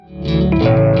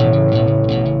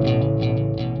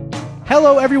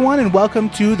Hello, everyone, and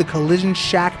welcome to the Collision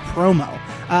Shack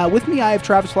promo. With me, I have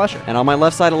Travis Flesher. And on my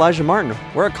left side, Elijah Martin.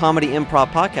 We're a comedy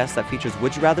improv podcast that features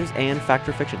Would You Rathers and Fact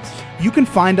or Fictions. You can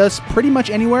find us pretty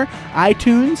much anywhere.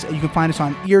 iTunes, you can find us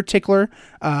on Ear Tickler,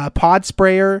 Pod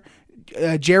Sprayer,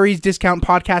 Jerry's Discount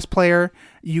Podcast Player.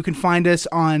 You can find us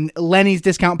on Lenny's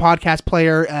Discount Podcast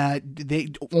Player. They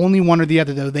only one or the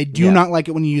other, though. They do not like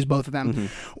it when you use both of them.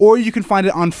 Mm-hmm. Or you can find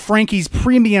it on Frankie's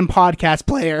Premium Podcast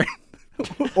Player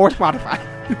or Spotify.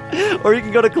 Or you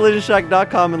can go to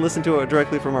collisionshack.com and listen to it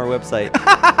directly from our website.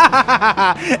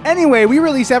 Anyway, we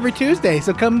release every Tuesday,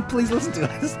 so come please listen to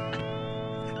us.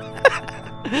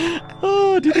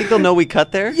 Oh, do you think they'll know we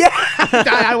cut there? Yeah,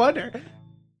 I wonder.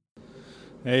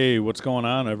 Hey, what's going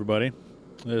on, everybody?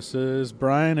 This is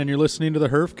Brian, and you're listening to the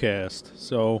Herfcast.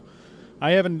 So,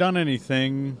 I haven't done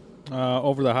anything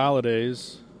over the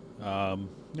holidays.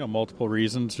 Multiple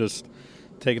reasons. Just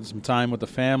taking some time with the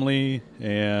family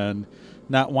and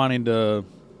not wanting to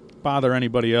bother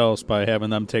anybody else by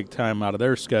having them take time out of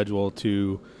their schedule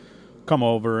to come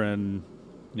over and,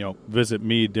 visit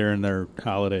me during their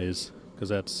holidays. Because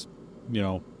that's,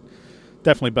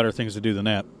 definitely better things to do than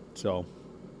that. So,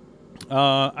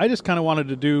 I just kind of wanted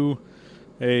to do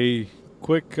a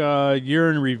quick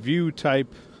year in review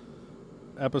type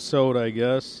episode, I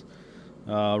guess.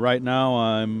 Right now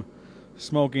I'm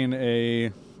smoking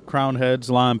a Crown Heads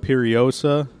La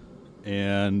Imperiosa,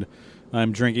 and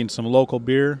I'm drinking some local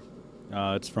beer.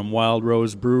 It's from Wild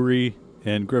Rose Brewery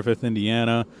in Griffith,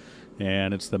 Indiana,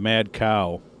 and it's the Mad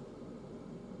Cow.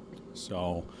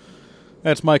 So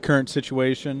that's my current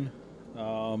situation.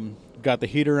 Got the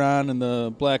heater on in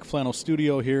the Black Flannel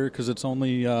Studio here because it's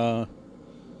only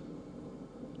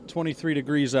 23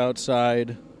 degrees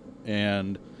outside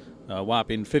and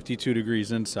whopping 52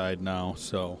 degrees inside now.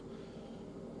 So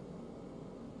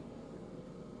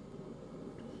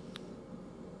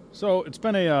it's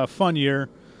been a fun year.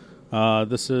 I've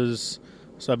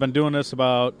been doing this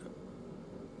about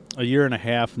a year and a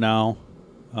half now.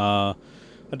 I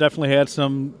definitely had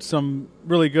some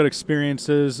really good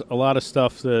experiences, a lot of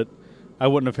stuff that I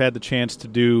wouldn't have had the chance to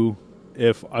do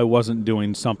if I wasn't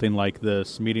doing something like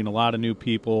this, meeting a lot of new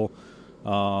people,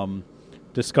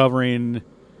 discovering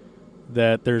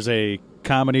that there's a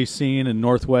comedy scene in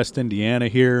Northwest Indiana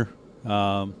here,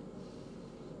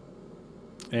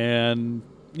 and,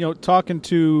 talking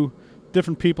to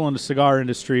different people in the cigar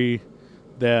industry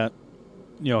that,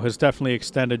 has definitely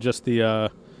extended just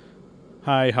the,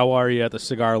 hi, how are you at the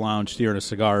cigar lounge during a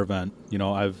cigar event.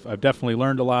 I've definitely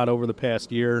learned a lot over the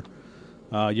past year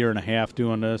and a half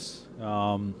doing this.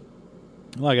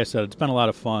 Like I said, it's been a lot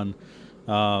of fun.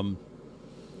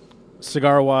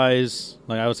 Cigar-wise,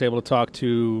 I was able to talk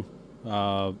to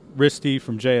Risty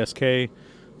from JSK,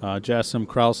 Jassim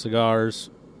Kraus Cigars,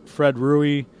 Fred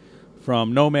Rui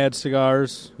from Nomad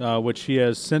Cigars, which he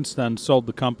has since then sold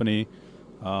the company.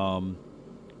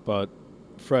 But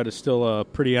Fred is still a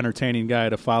pretty entertaining guy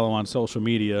to follow on social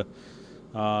media.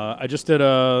 I just did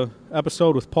a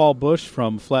episode with Paul Bush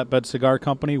from Flatbed Cigar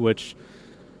Company, which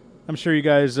I'm sure you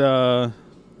guys are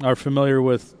familiar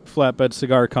with Flatbed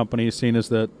Cigar Company, seeing as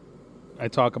that I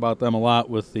talk about them a lot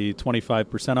with the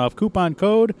 25% off coupon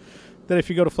code that if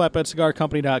you go to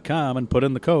flatbedcigarcompany.com and put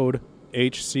in the code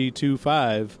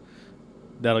HC25,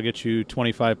 that'll get you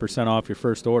 25% off your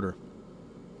first order.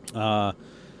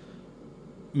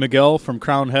 Miguel from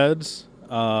Crown Heads,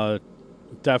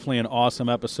 definitely an awesome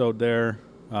episode there.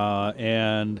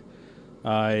 And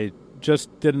I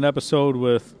just did an episode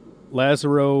with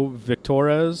Lazaro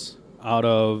Victorez out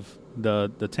of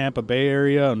the Tampa Bay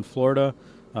area in Florida,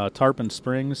 Tarpon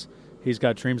Springs. He's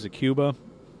got Dreams of Cuba.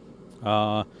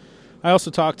 I also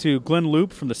talked to Glenn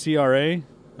Loop from the CRA,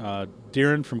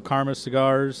 Deeren from Karma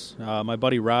Cigars, my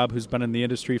buddy Rob, who's been in the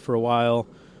industry for a while,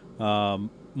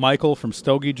 Michael from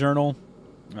Stogie Journal.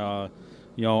 I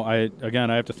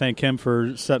have to thank him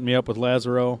for setting me up with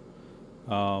Lazaro.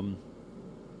 A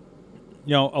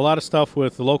lot of stuff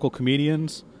with the local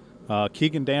comedians.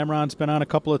 Keegan Damron's been on a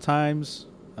couple of times.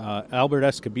 Albert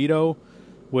Escobedo,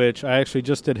 which I actually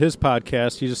just did his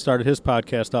podcast. He just started his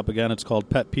podcast up again. It's called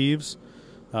Pet Peeves.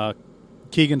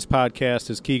 Keegan's podcast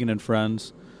is Keegan and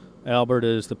Friends. Albert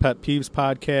is the Pet Peeves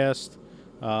podcast.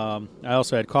 I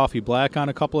also had Coffee Black on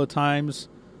a couple of times.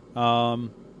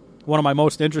 One of my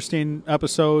most interesting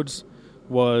episodes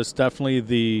was definitely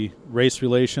the race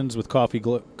relations with Coffee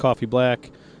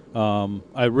Black.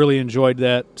 I really enjoyed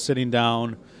that, sitting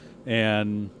down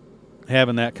and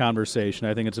having that conversation.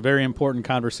 I think it's a very important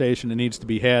conversation that needs to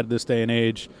be had this day and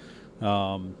age.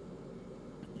 So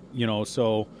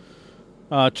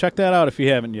check that out if you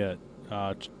haven't yet.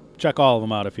 Check all of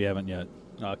them out if you haven't yet.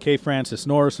 K. Francis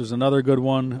Norris was another good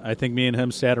one. I think me and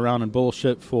him sat around and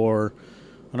bullshit for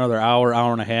another hour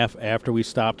and a half after we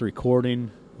stopped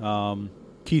recording.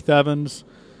 Keith Evans,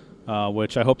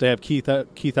 which I hope to have Keith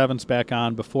Evans back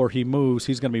on before he moves.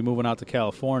 He's going to be moving out to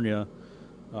California,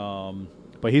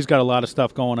 but he's got a lot of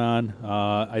stuff going on.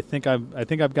 I think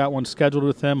I've got one scheduled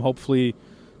with him. Hopefully,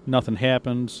 nothing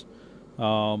happens.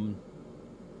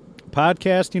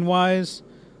 Podcasting wise,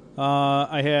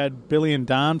 I had Billy and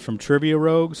Don from Trivia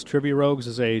Rogues. Trivia Rogues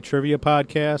is a trivia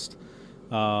podcast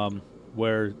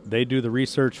where they do the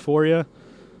research for you.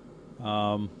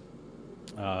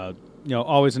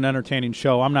 Always an entertaining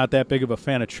show. I'm not that big of a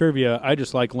fan of trivia. I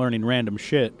just like learning random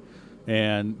shit,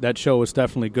 and that show was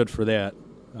definitely good for that.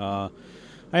 I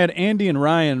had Andy and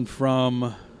Ryan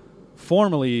from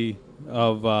formerly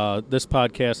of This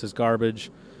Podcast is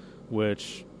Garbage,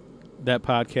 which that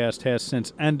podcast has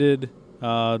since ended.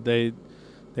 They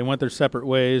went their separate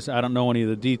ways. I don't know any of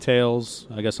the details.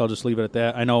 I guess I'll just leave it at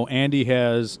that. I know Andy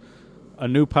has a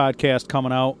new podcast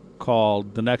coming out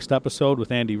called The Next Episode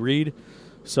with Andy Reid.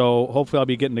 So hopefully I'll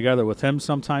be getting together with him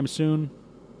sometime soon.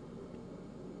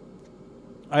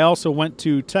 I also went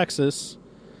to Texas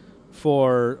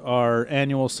for our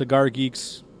annual Cigar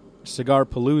Geeks Cigar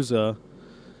Palooza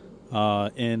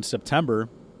in September,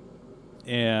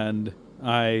 and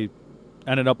I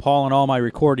ended up hauling all my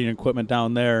recording equipment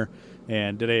down there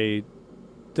and did a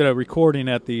recording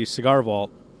at the Cigar Vault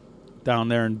down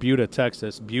there in Buda,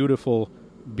 Texas. Beautiful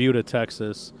Buda,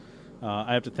 Texas.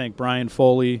 I have to thank Brian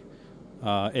Foley,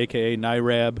 a.k.a.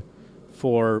 NIRAB,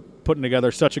 for putting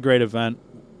together such a great event.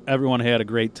 Everyone had a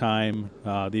great time.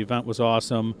 The event was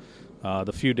awesome.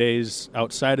 The few days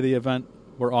outside of the event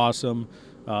were awesome.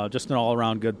 Just an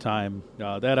all-around good time.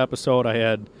 That episode, I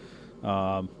had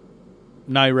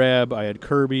NIRAB, I had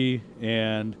Kirby,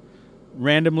 and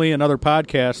randomly another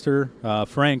podcaster,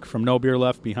 Frank from No Beer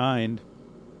Left Behind.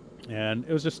 And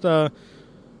it was just a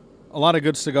lot of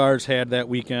good cigars had that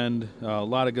weekend, a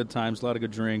lot of good times, a lot of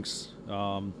good drinks,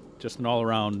 just an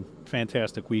all-around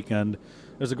fantastic weekend.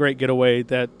 It was a great getaway.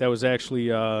 That was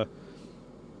actually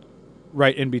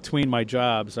right in between my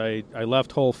jobs. I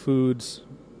left Whole Foods,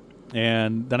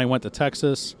 and then I went to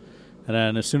Texas, and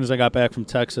then as soon as I got back from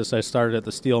Texas, I started at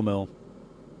the steel mill,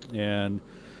 and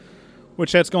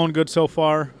which that's going good so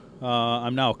far.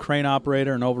 I'm now a crane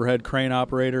operator, an overhead crane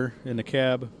operator in the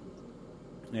cab,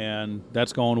 and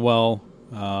that's going well.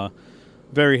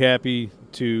 Very happy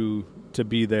to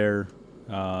be there.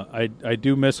 I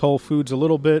do miss Whole Foods a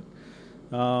little bit,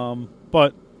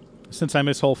 but since I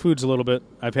miss Whole Foods a little bit,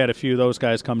 I've had a few of those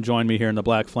guys come join me here in the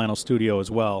Black Flannel Studio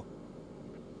as well.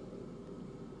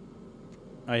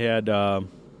 I had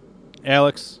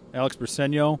Alex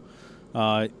Briseño.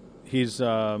 He's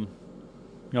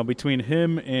between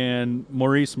him and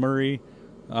Maurice Murray,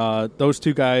 those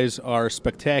two guys are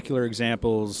spectacular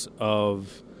examples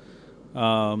of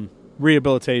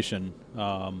rehabilitation.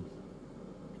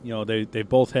 They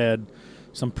both had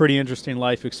some pretty interesting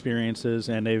life experiences,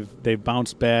 and they've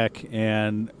bounced back,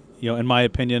 and in my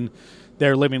opinion,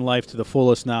 they're living life to the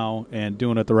fullest now and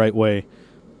doing it the right way.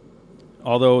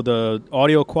 Although the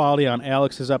audio quality on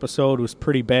Alex's episode was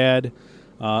pretty bad,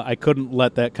 I couldn't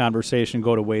let that conversation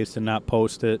go to waste and not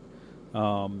post it.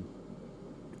 I'll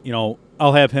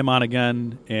have him on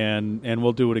again, and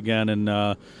we'll do it again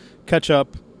and catch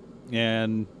up,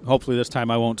 and hopefully this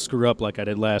time I won't screw up like I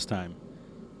did last time.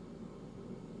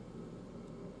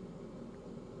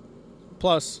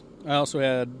 Plus, I also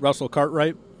had Russell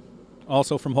Cartwright,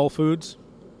 also from Whole Foods,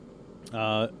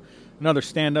 another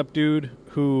stand-up dude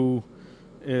who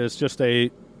is just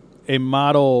a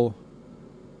model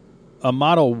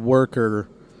worker,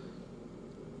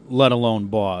 let alone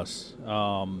boss.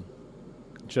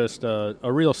 Just a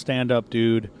real stand-up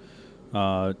dude.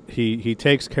 He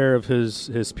takes care of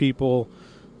his people,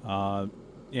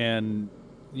 and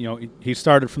he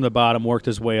started from the bottom, worked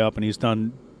his way up, and he's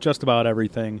done just about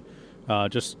everything.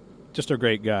 Just a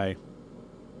great guy.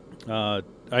 I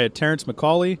had Terrence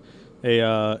McCauley,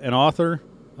 an author.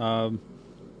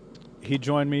 He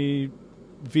joined me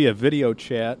via video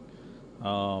chat.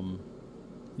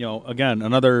 Again,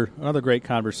 another great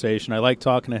conversation. I like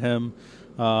talking to him.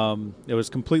 It was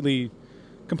completely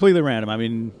random. I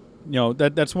mean,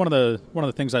 that's one of the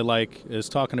things I like is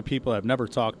talking to people I've never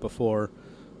talked before,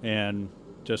 and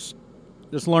just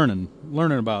learning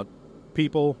about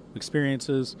people,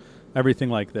 experiences, everything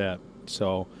like that.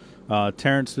 So,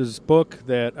 Terrence's book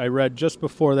that I read just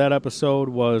before that episode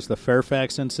was The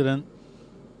Fairfax Incident.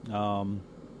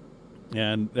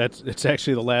 And it's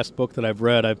actually the last book that I've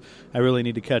read. I really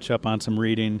need to catch up on some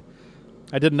reading.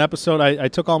 I did an episode. I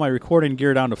took all my recording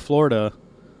gear down to Florida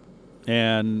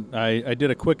and I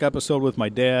did a quick episode with my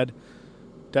dad.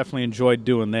 Definitely enjoyed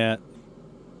doing that.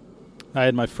 I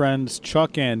had my friends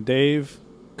Chuck and Dave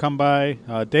come by.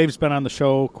 Dave's been on the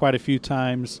show quite a few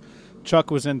times.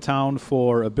 Chuck was in town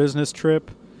for a business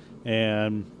trip,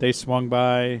 and they swung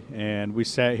by, and we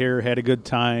sat here, had a good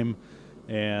time,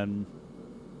 and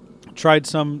tried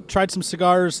some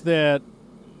cigars that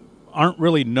aren't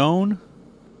really known.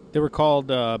 They were called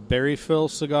Berry Fill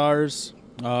cigars.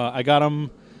 I got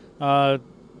them,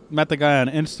 met the guy on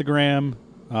Instagram,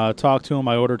 talked to him.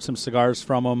 I ordered some cigars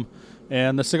from him,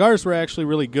 and the cigars were actually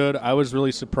really good. I was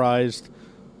really surprised.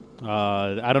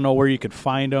 I don't know where you could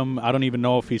find him. I don't even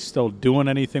know if he's still doing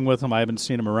anything with them. I haven't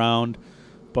seen him around.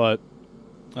 But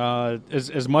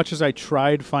as much as I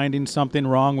tried finding something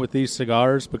wrong with these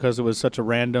cigars because it was such a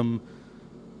random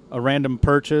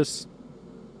purchase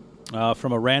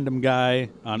from a random guy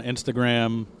on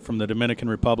Instagram from the Dominican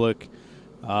Republic,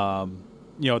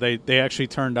 they actually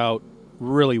turned out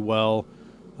really well.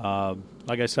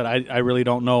 Like I said, I really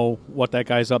don't know what that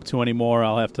guy's up to anymore.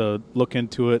 I'll have to look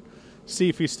into it, see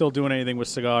if he's still doing anything with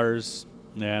cigars,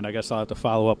 and I guess I'll have to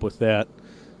follow up with that.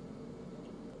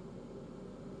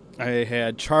 I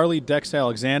had Charlie Dex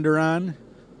Alexander on.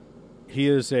 He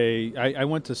is I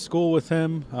went to school with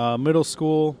him, middle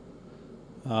school,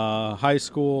 high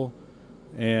school,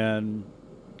 and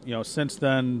since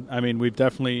then, I mean, we've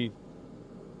definitely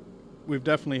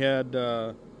had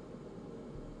a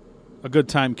good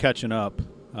time catching up.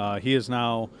 He is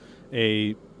now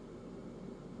a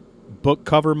book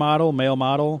cover model, male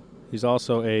model. He's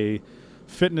also a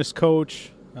fitness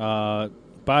coach,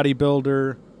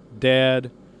 bodybuilder,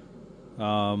 dad.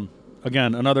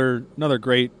 Again, another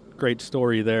great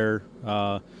story there.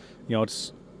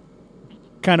 It's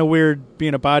kind of weird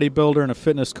being a bodybuilder and a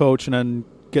fitness coach and then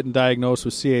getting diagnosed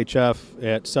with CHF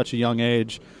at such a young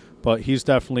age, but he's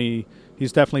definitely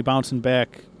bouncing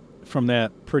back from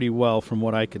that pretty well from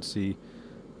what I could see.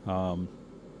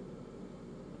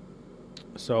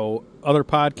 So other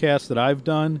podcasts that I've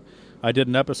done, I did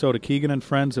an episode of Keegan and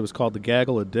Friends. It was called The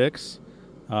Gaggle of Dicks.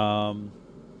 Can't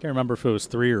remember if it was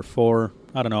 3 or 4.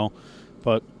 I don't know.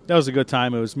 But that was a good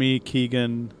time. It was me,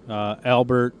 Keegan,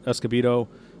 Albert Escobedo,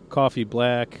 Coffee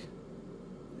Black,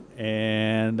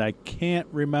 and I can't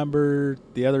remember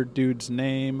the other dude's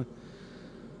name.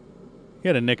 He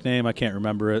had a nickname. I can't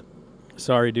remember it.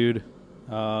 Sorry, dude.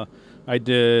 I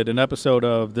did an episode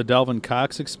of The Delvin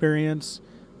Cox Experience.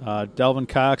 Delvin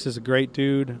Cox is a great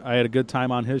dude. I had a good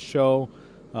time on his show.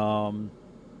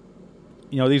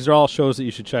 These are all shows that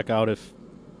you should check out if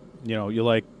you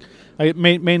like.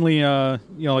 Mainly,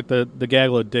 like the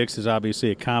Gaggle of Dicks is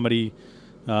obviously a comedy.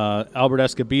 Albert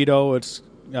Escobedo, it's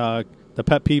the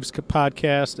Pet Peeves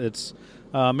podcast. It's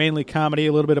mainly comedy,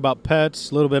 a little bit about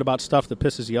pets, a little bit about stuff that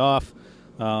pisses you off.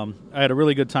 I had a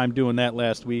really good time doing that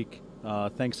last week.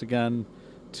 Thanks again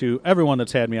to everyone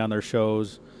that's had me on their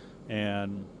shows.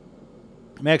 And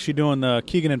I'm actually doing the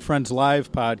Keegan and Friends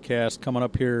Live podcast coming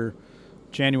up here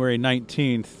January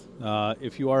 19th.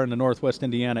 If you are in the Northwest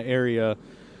Indiana area,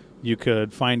 you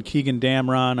could find Keegan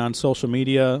Damron on social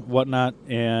media, whatnot,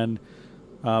 and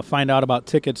find out about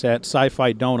tickets at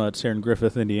Sci-Fi Donuts here in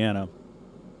Griffith, Indiana.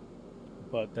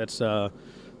 But that's the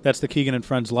Keegan and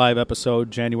Friends Live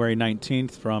episode, January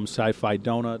 19th from Sci-Fi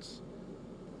Donuts.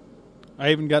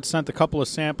 I even got sent a couple of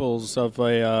samples of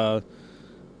a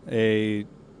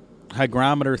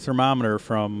hygrometer thermometer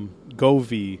from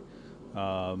Govee.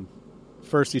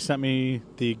 First, he sent me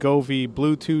the Govee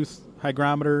Bluetooth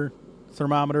hygrometer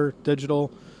thermometer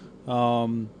digital,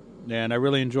 and I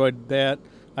really enjoyed that.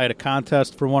 I had a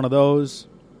contest for one of those,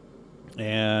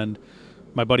 and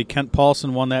my buddy Kent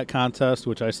Paulson won that contest,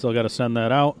 which I still got to send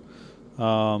that out.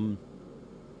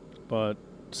 But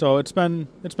so it's been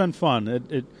fun.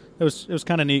 It was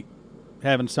kind of neat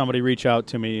having somebody reach out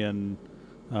to me and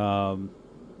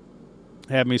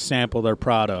have me sample their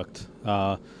product.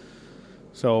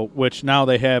 Which now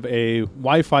they have a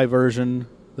Wi-Fi version,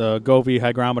 the Govee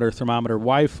hygrometer thermometer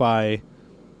Wi-Fi,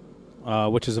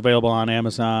 which is available on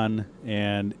Amazon.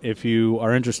 And if you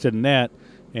are interested in that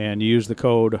and you use the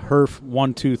code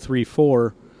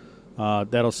HERF1234,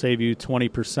 that'll save you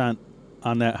 20%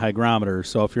 on that hygrometer.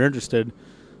 So if you're interested,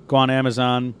 go on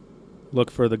Amazon, look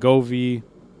for the Govee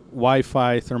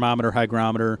Wi-Fi thermometer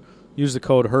hygrometer, use the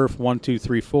code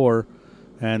HERF1234,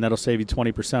 and that'll save you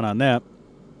 20% on that.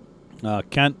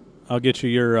 Kent, I'll get you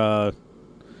your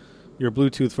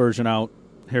Bluetooth version out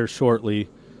here shortly.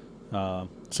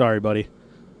 Sorry, buddy.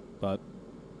 But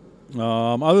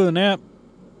other than that,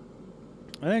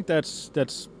 I think that's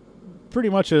pretty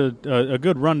much a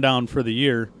good rundown for the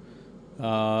year.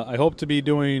 I hope to be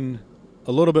doing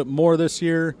a little bit more this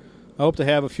year. I hope to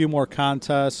have a few more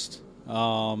contests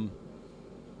and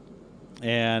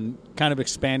kind of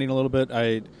expanding a little bit.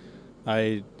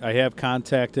 I have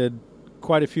contacted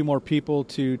quite a few more people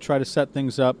to try to set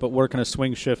things up, but working a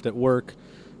swing shift at work,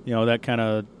 that kind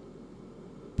of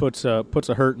puts a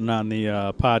hurting on the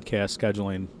podcast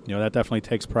scheduling. That definitely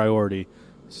takes priority.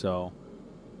 So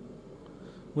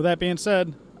with that being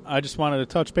said, I just wanted to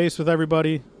touch base with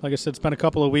everybody. Like I said, it's been a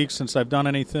couple of weeks since I've done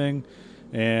anything,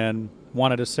 and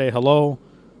wanted to say hello,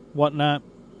 whatnot,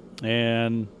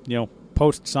 and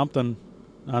post something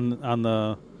on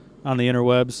the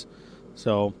interwebs.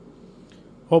 So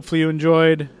hopefully you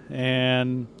enjoyed,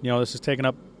 and this has taken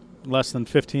up less than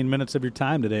 15 minutes of your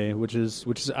time today, which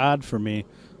is odd for me.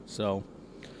 So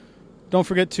don't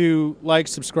forget to like,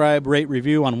 subscribe, rate,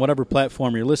 review on whatever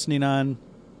platform you're listening on.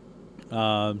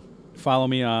 Follow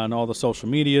me on all the social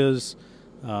medias.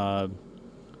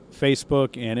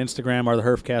 Facebook and Instagram are the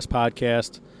Herfcast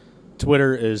Podcast.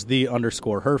 Twitter is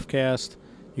 _Herfcast.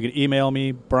 You can email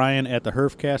me, Brian at the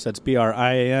Herfcast. That's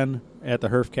BRIAN at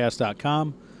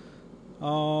theherfcast.com.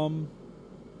 I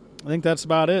think that's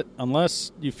about it,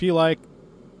 unless you feel like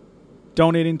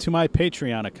donating to my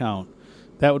Patreon account.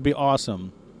 That would be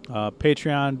awesome.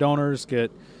 Patreon donors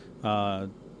get a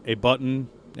button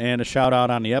and a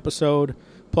shout-out on the episode.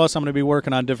 Plus, I'm going to be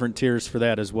working on different tiers for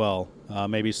that as well.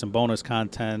 Maybe some bonus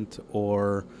content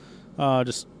or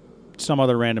just some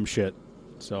other random shit.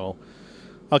 So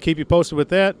I'll keep you posted with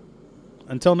that.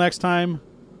 Until next time,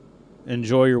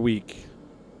 enjoy your week.